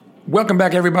Welcome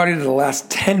back, everybody, to the last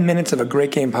 10 minutes of a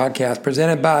Great Game podcast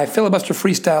presented by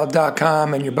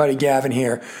filibusterfreestyle.com and your buddy Gavin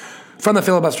here from the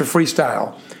Filibuster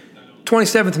Freestyle.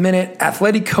 27th minute,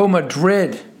 Atletico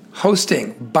Madrid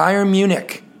hosting Bayern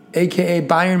Munich, a.k.a.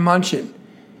 Bayern München.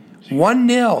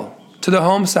 1-0 to the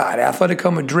home side,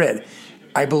 Atletico Madrid.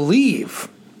 I believe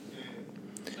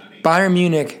Bayern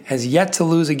Munich has yet to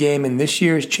lose a game in this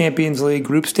year's Champions League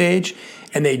group stage,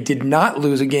 and they did not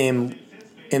lose a game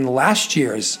in last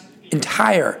year's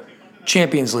entire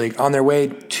Champions League on their way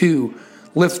to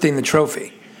lifting the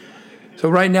trophy. So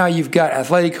right now you've got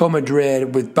Atletico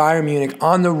Madrid with Bayern Munich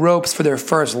on the ropes for their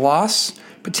first loss,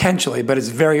 potentially, but it's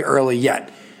very early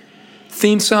yet.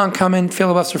 Theme song coming,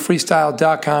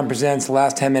 filibusterfreestyle.com presents the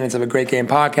last 10 minutes of a Great Game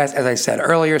podcast. As I said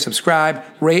earlier, subscribe,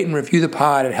 rate, and review the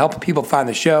pod. It helps people find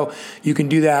the show. You can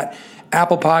do that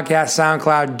Apple Podcasts,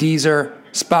 SoundCloud, Deezer,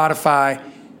 Spotify,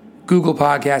 Google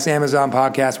Podcasts, Amazon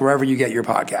Podcasts, wherever you get your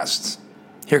podcasts.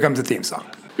 Here comes the theme song.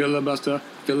 Filibuster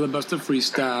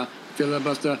freestyle.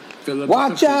 Filibuster.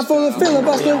 Watch out for the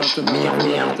filibuster.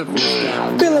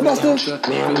 Filibuster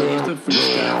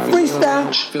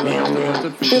freestyle.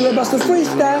 Filibuster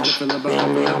freestyle.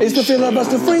 It's the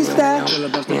filibuster freestyle.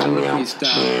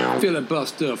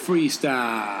 Filibuster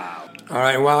freestyle. All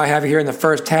right, while I have you here in the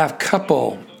first half,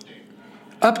 couple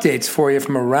updates for you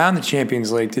from around the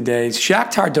Champions League today.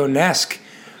 Shakhtar Donetsk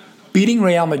beating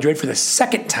Real Madrid for the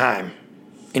second time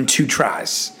in 2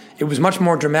 tries. It was much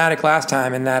more dramatic last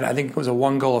time in that I think it was a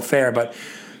 1-goal affair, but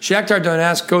Shakhtar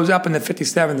Donetsk goes up in the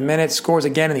 57th minute, scores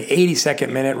again in the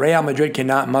 82nd minute. Real Madrid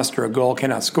cannot muster a goal,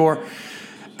 cannot score.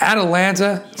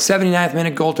 Atalanta, 79th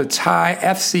minute goal to tie.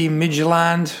 FC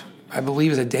Midtjylland, I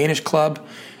believe is a Danish club.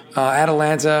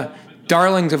 Atalanta,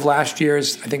 darlings of last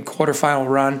year's, I think, quarterfinal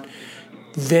run.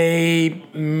 They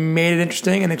made it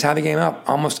interesting, and they tied the game up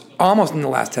almost in the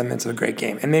last 10 minutes of a great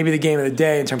game. And maybe the game of the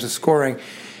day in terms of scoring.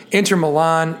 Inter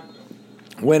Milan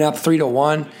went up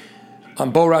 3-1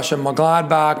 on Borussia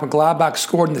Mönchengladbach. Mönchengladbach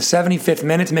scored in the 75th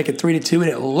minute to make it 3-2, and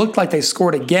it looked like they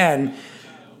scored again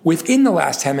within the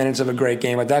last 10 minutes of a great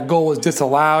game. But that goal was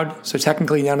disallowed, so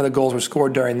technically none of the goals were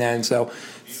scored during then. So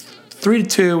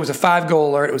 3-2 was a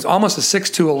 5-goal alert. It was almost a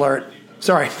 6-2 alert.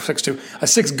 Sorry, 6-2. A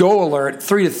 6-goal alert,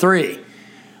 3-3.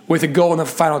 With a goal in the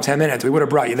final 10 minutes. We would have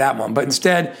brought you that one. But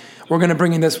instead, we're going to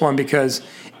bring in this one because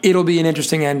it'll be an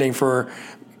interesting ending for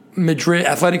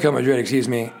Atletico Madrid,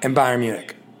 and Bayern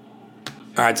Munich.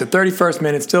 All right, so 31st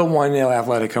minute, still 1-0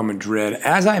 Atletico Madrid.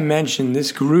 As I mentioned,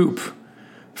 this group,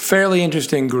 fairly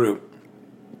interesting group.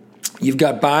 You've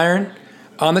got Bayern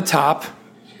on the top,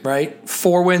 right?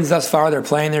 4 wins thus far. They're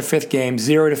playing their 5th game,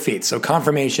 0 defeats. So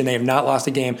confirmation, they have not lost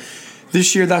a game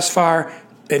this year thus far.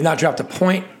 They've not dropped a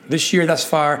point this year thus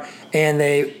far, and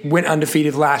they went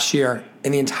undefeated last year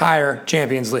in the entire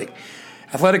Champions League.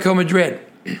 Atletico Madrid,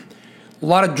 a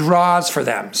lot of draws for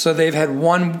them. So they've had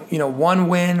one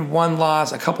win, 1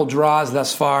 loss, a couple draws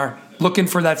thus far. Looking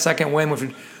for that second win, which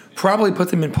would probably put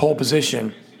them in pole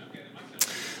position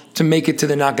to make it to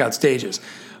the knockout stages.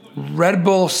 Red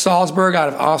Bull Salzburg out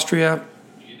of Austria,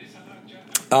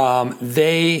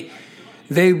 they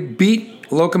beat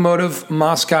Lokomotiv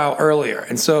Moscow earlier.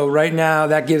 And so right now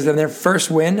that gives them their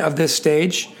first win of this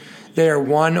stage. They are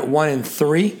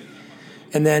 1-3.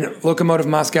 And then Lokomotiv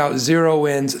Moscow, 0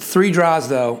 wins, 3 draws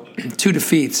though, 2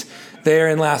 defeats. They are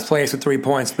in last place with 3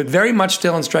 points, but very much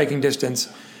still in striking distance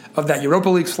of that Europa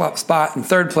League spot in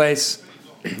 3rd place,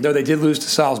 though they did lose to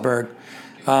Salzburg.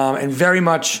 And very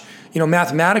much,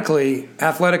 mathematically,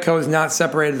 Atletico has not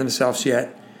separated themselves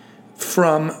yet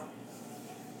from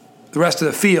the rest of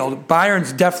the field.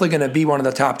 Bayern's definitely going to be one of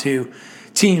the top 2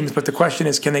 teams, but the question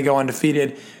is, can they go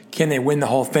undefeated? Can they win the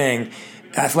whole thing?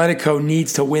 Atletico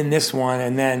needs to win this one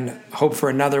and then hope for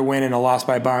another win and a loss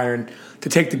by Bayern to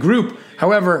take the group.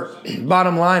 However,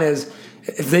 bottom line is,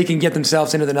 if they can get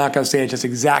themselves into the knockout stage, that's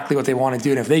exactly what they want to do.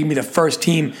 And if they can be the first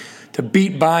team to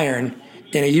beat Bayern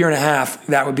in a year and a half,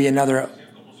 that would be another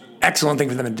excellent thing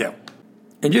for them to do.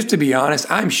 And just to be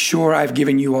honest, I'm sure I've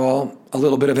given you all a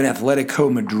little bit of an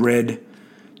Atletico Madrid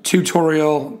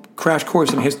tutorial crash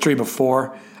course in history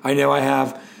before. I know I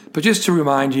have. But just to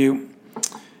remind you,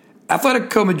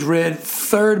 Atletico Madrid,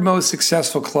 3rd most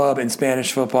successful club in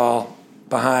Spanish football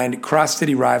behind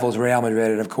cross-city rivals Real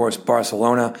Madrid and, of course,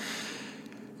 Barcelona.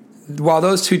 While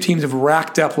those 2 teams have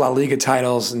racked up La Liga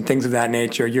titles and things of that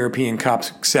nature, European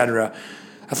Cups, etc.,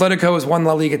 Atletico has won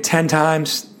La Liga 10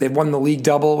 times. They've won the league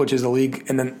double, which is the league,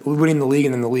 and then winning the league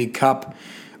and then the League Cup,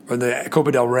 or the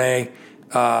Copa del Rey,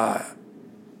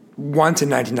 once in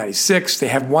 1996. They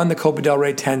have won the Copa del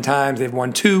Rey 10 times. They've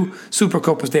won 2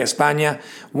 Supercopas de España,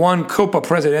 1 Copa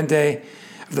Presidente,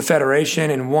 of the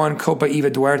Federation and won Copa Eva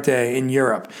Duarte in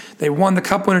Europe. They won the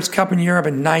Cup Winners' Cup in Europe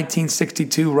in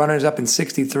 1962, runners-up in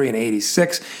 63 and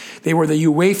 86. They were the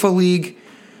UEFA League,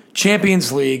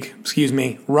 Champions League,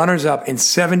 runners-up in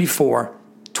 74,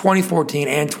 2014,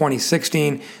 and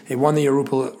 2016. They won the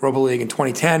Europa League in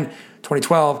 2010,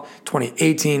 2012,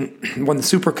 2018, won the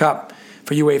Super Cup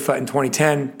for UEFA in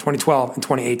 2010, 2012, and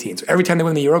 2018. So every time they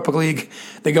win the Europa League,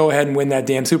 they go ahead and win that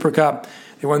damn Super Cup.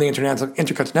 They won the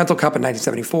Intercontinental Cup in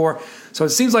 1974. So it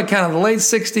seems like kind of the late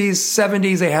 60s,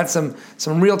 70s, they had some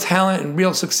real talent and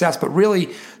real success. But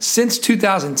really, since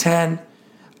 2010,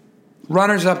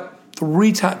 runners-up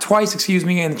twice in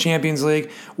the Champions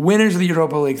League, winners of the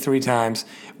Europa League 3 times,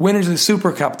 winners of the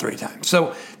Super Cup 3 times.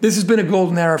 So this has been a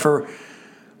golden era for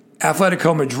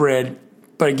Atletico Madrid.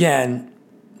 But again,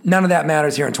 none of that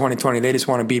matters here in 2020. They just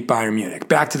want to beat Bayern Munich.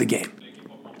 Back to the game.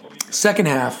 Second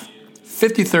half,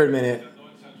 53rd minute,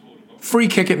 free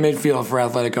kick at midfield for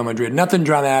Atletico Madrid. Nothing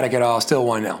dramatic at all, still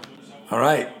 1-0. All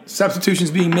right,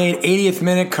 substitutions being made, 80th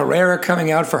minute, Carrera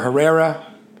coming out for Herrera.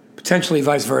 Potentially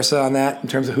vice versa on that in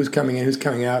terms of who's coming in, who's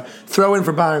coming out. Throw in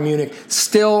for Bayern Munich.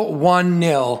 Still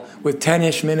 1-0 with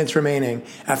 10-ish minutes remaining.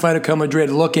 Atletico Madrid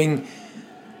looking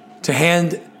to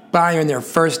hand Bayern their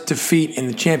first defeat in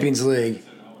the Champions League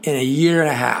in a year and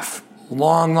a half.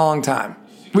 Long, long time.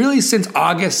 Really since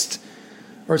August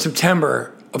or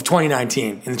September of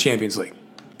 2019 in the Champions League.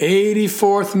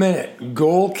 84th minute,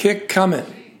 goal kick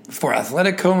coming for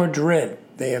Atletico Madrid.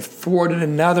 They have thwarted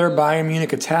another Bayern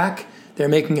Munich attack. They're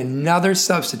making another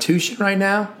substitution right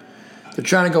now. They're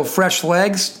trying to go fresh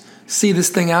legs, see this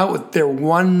thing out with their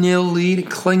 1-0 lead,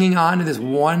 clinging on to this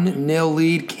 1-0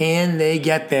 lead. Can they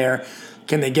get there?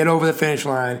 Can they get over the finish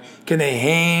line? Can they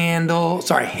hand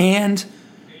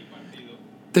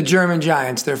the German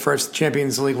Giants their first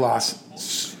Champions League loss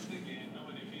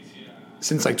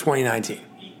since like 2019?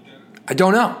 I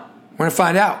don't know. We're going to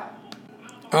find out.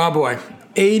 Oh boy.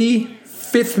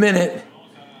 85th minute.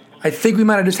 I think we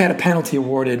might have just had a penalty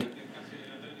awarded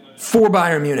for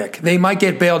Bayern Munich. They might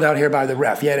get bailed out here by the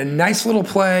ref. He had a nice little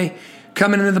play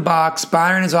coming into the box.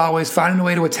 Bayern, as always, finding a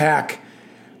way to attack.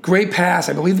 Great pass.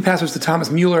 I believe the pass was to Thomas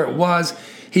Müller. It was.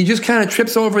 He just kind of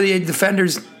trips over the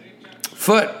defender's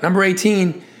foot. Number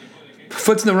 18,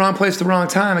 foot's in the wrong place at the wrong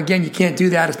time. Again, you can't do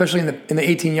that, especially in the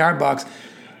 18-yard box.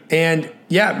 And,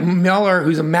 yeah, Müller,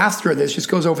 who's a master of this, just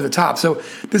goes over the top. So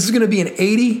this is going to be an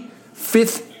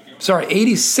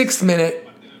 86th minute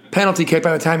penalty kick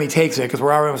by the time he takes it, because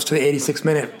we're almost to the 86th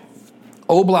minute.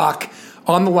 Oblak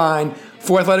on the line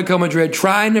for Atletico Madrid,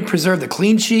 trying to preserve the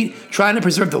clean sheet, trying to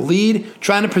preserve the lead,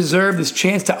 trying to preserve this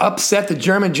chance to upset the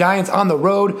German Giants on the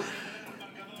road.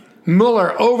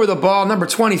 Müller over the ball, number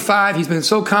 25. He's been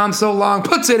so calm so long.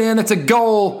 Puts it in. It's a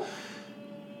goal.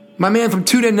 My man from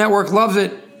TuneIn Network loves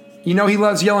it. You know he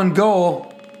loves yelling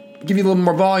goal. Give you a little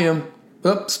more volume.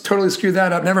 Oops, totally screwed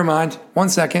that up. Never mind. 1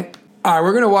 second. All right,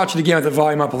 we're going to watch it again with the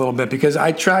volume up a little bit because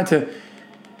I tried to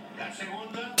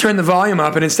turn the volume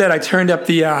up, and instead I turned up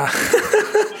the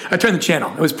I turned the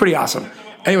channel. It was pretty awesome.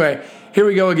 Anyway, here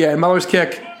we go again. Muller's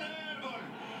kick.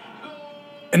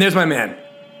 And there's my man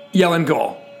yelling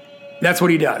goal. That's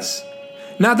what he does.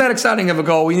 Not that exciting of a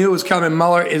goal. We knew it was coming.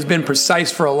 Muller has been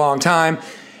precise for a long time.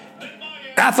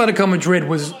 Atletico Madrid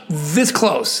was this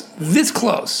close,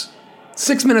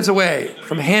 6 minutes away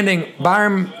from handing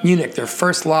Bayern Munich their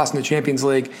first loss in the Champions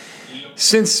League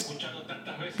since,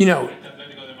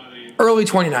 early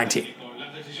 2019.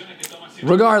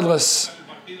 Regardless,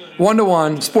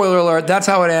 1-1, spoiler alert, that's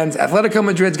how it ends. Atletico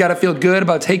Madrid's got to feel good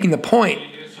about taking the point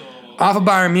off of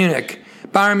Bayern Munich.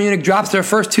 Bayern Munich drops their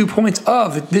first 2 points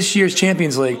of this year's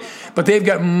Champions League, but they've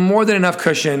got more than enough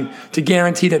cushion to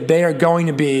guarantee that they are going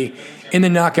to be in the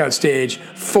knockout stage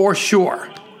for sure.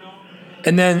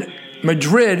 And then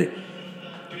Madrid,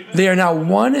 they are now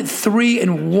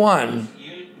 1-3-1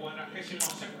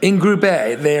 in Group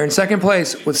A. They are in second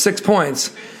place with 6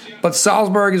 points, but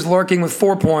Salzburg is lurking with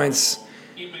 4 points,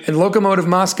 and Lokomotiv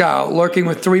Moscow lurking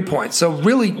with 3 points. So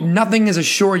really nothing is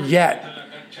assured yet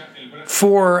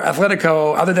for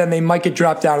Atletico other than they might get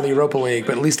dropped out of the Europa League,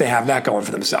 but at least they have that going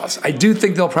for themselves. I do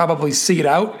think they'll probably see it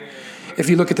out. If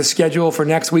you look at the schedule for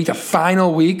next week, the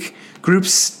final week,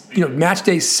 groups, match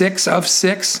day 6 of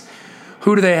 6,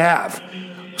 who do they have?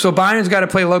 So Bayern's got to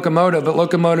play Lokomotiv, but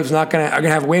Lokomotiv's are going to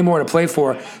have way more to play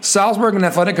for. Salzburg and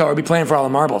Atletico will be playing for all the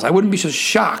marbles. I wouldn't be so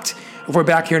shocked if we're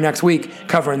back here next week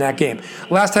covering that game.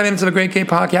 Last 10 minutes of a Great Game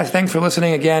podcast. Thanks for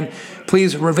listening again.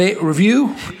 Please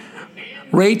review,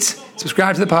 rate,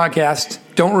 subscribe to the podcast.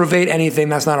 Don't revate anything.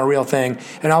 That's not a real thing.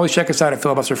 And always check us out at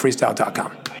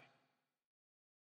filibusterfreestyle.com.